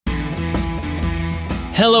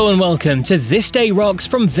Hello and welcome to This Day Rocks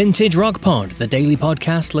from Vintage Rock Pod, the daily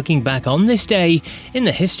podcast looking back on this day in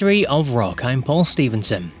the history of rock. I'm Paul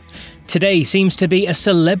Stevenson. Today seems to be a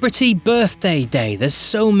celebrity birthday day. There's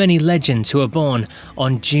so many legends who are born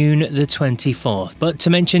on June the 24th. But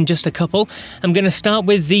to mention just a couple, I'm going to start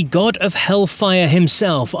with the god of hellfire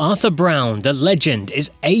himself, Arthur Brown. The legend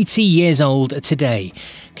is 80 years old today.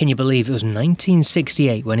 Can you believe it was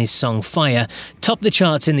 1968 when his song Fire topped the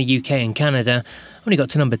charts in the UK and Canada? Only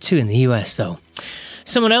got to number 2 in the US though.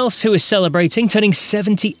 Someone else who is celebrating, turning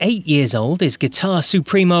 78 years old, is guitar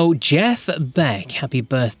supremo Jeff Beck. Happy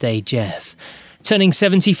birthday, Jeff. Turning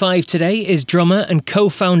 75 today is drummer and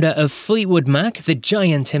co-founder of Fleetwood Mac, the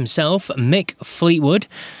giant himself, Mick Fleetwood.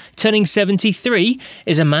 Turning 73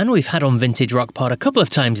 is a man we've had on Vintage Rock Pod a couple of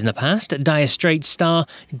times in the past, Dire Straits star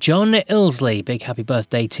John Illsley. Big happy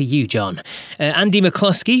birthday to you, John. Andy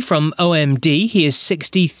McCluskey from OMD, he is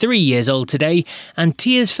 63 years old today. And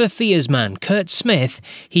Tears for Fears man Kurt Smith,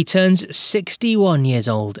 he turns 61 years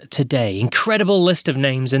old today. Incredible list of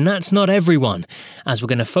names, and that's not everyone, as we're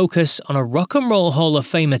going to focus on a Rock and Roll Hall of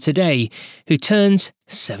Famer today who turns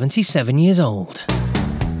 77 years old.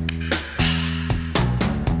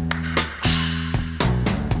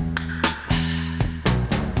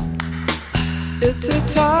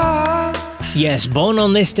 Yes, born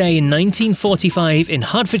on this day in 1945 in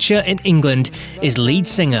Hertfordshire in England is lead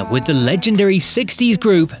singer with the legendary 60s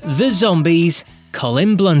group The Zombies,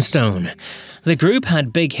 Colin Blunstone. The group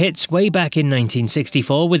had big hits way back in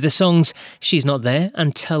 1964 with the songs She's Not There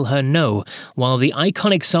and Tell Her No, while the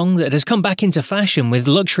iconic song that has come back into fashion with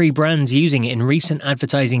luxury brands using it in recent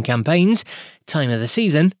advertising campaigns, Time of the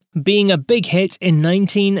Season, being a big hit in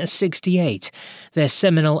 1968. Their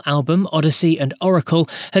seminal album, Odyssey and Oracle,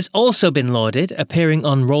 has also been lauded, appearing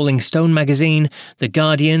on Rolling Stone magazine, The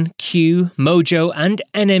Guardian, Q, Mojo and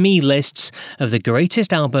NME lists of the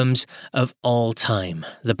greatest albums of all time.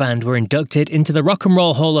 The band were inducted into the Rock and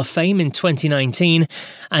Roll Hall of Fame in 2019,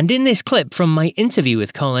 and in this clip from my interview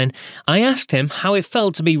with Colin, I asked him how it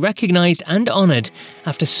felt to be recognised and honoured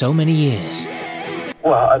after so many years.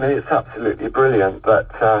 Well, I mean, it's absolutely brilliant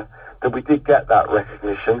that we did get that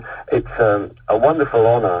recognition. It's a wonderful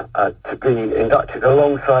honour to be inducted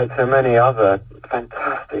alongside so many other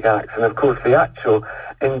fantastic acts. And of course, the actual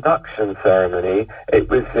induction ceremony, it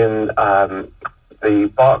was in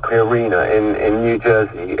the Barclay Arena in New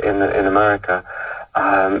Jersey in America.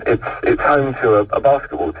 It's home to a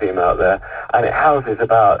basketball team out there, and it houses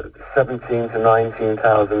about 17 to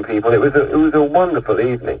 19,000 people. It was a wonderful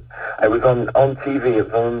evening. It was on TV.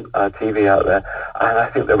 It was on TV out there, and I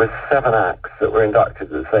think there were 7 acts that were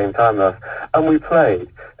inducted at the same time as us, and we played.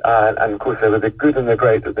 And of course, there were the good and the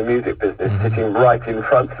great of the music business sitting right in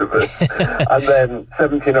front of us, and then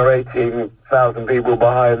 17 or 18,000 people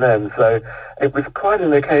behind them. So it was quite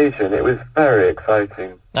an occasion. It was very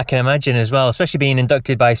exciting. I can imagine as well, especially being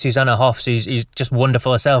inducted by Susanna Hoffs, who's just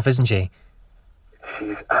wonderful herself, isn't she?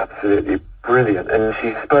 She's absolutely brilliant, and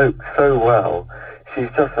she spoke so well. She's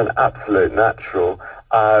just an absolute natural.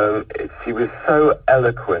 She was so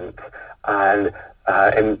eloquent and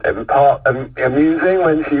in part amusing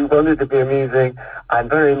when she wanted to be amusing, and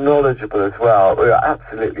very knowledgeable as well. We were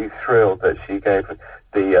absolutely thrilled that she gave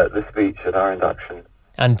the speech at our induction.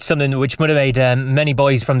 And something which would have made many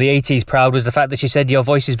boys from the 80s proud was the fact that she said your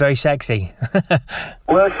voice is very sexy.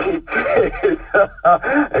 Well, she did.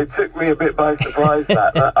 It took me a bit by surprise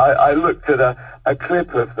that. I looked at a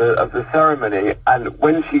clip of the ceremony, and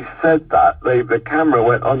when she said that, the camera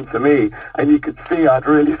went on to me, and you could see I'd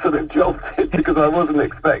really sort of jolted because I wasn't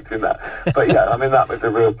expecting that. But yeah, I mean, that was a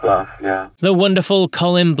real plus, yeah. The wonderful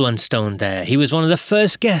Colin Blunstone there. He was one of the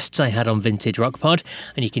first guests I had on Vintage Rock Pod,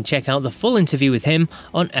 and you can check out the full interview with him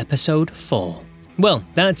on episode 4. Well,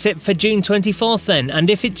 that's it for June 24th then, and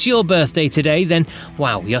if it's your birthday today, then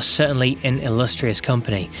wow, you're certainly in illustrious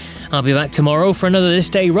company. I'll be back tomorrow for another This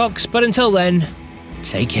Day Rocks, but until then,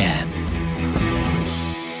 take care.